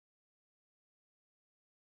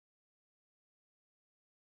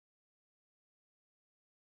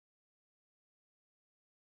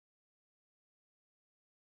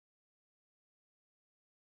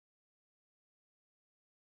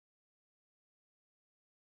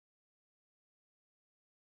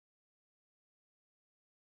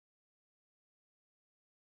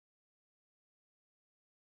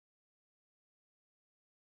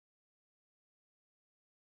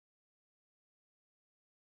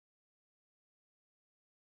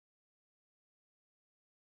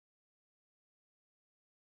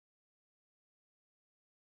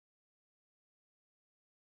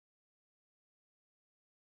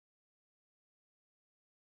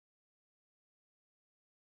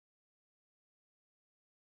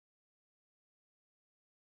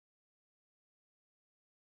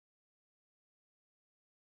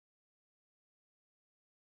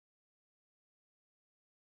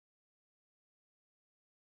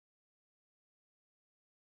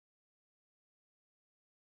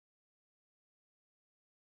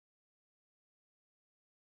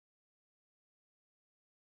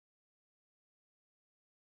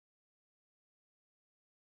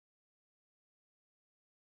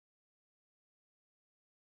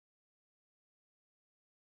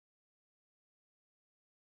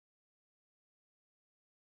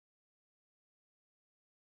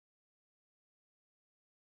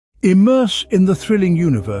Immerse in the thrilling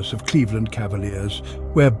universe of Cleveland Cavaliers,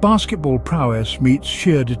 where basketball prowess meets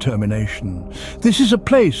sheer determination. This is a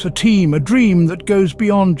place, a team, a dream that goes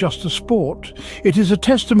beyond just a sport. It is a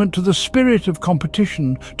testament to the spirit of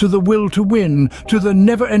competition, to the will to win, to the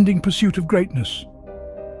never-ending pursuit of greatness.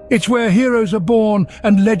 It's where heroes are born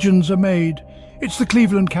and legends are made. It's the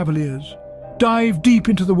Cleveland Cavaliers. Dive deep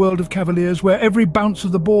into the world of Cavaliers, where every bounce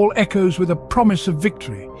of the ball echoes with a promise of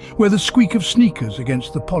victory, where the squeak of sneakers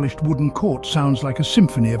against the polished wooden court sounds like a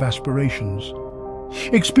symphony of aspirations.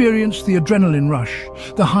 Experience the adrenaline rush,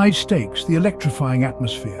 the high stakes, the electrifying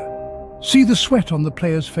atmosphere. See the sweat on the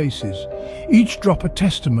players' faces, each drop a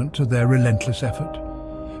testament to their relentless effort.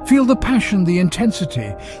 Feel the passion, the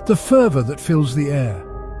intensity, the fervor that fills the air.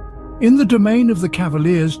 In the domain of the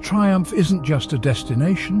Cavaliers, triumph isn't just a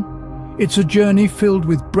destination. It's a journey filled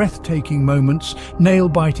with breathtaking moments,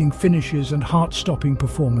 nail-biting finishes and heart-stopping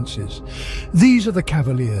performances. These are the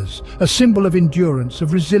Cavaliers, a symbol of endurance,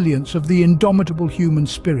 of resilience, of the indomitable human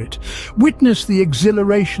spirit. Witness the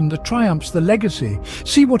exhilaration, the triumphs, the legacy.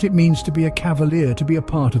 See what it means to be a Cavalier, to be a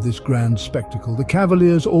part of this grand spectacle. The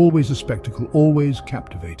Cavaliers, always a spectacle, always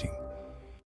captivating.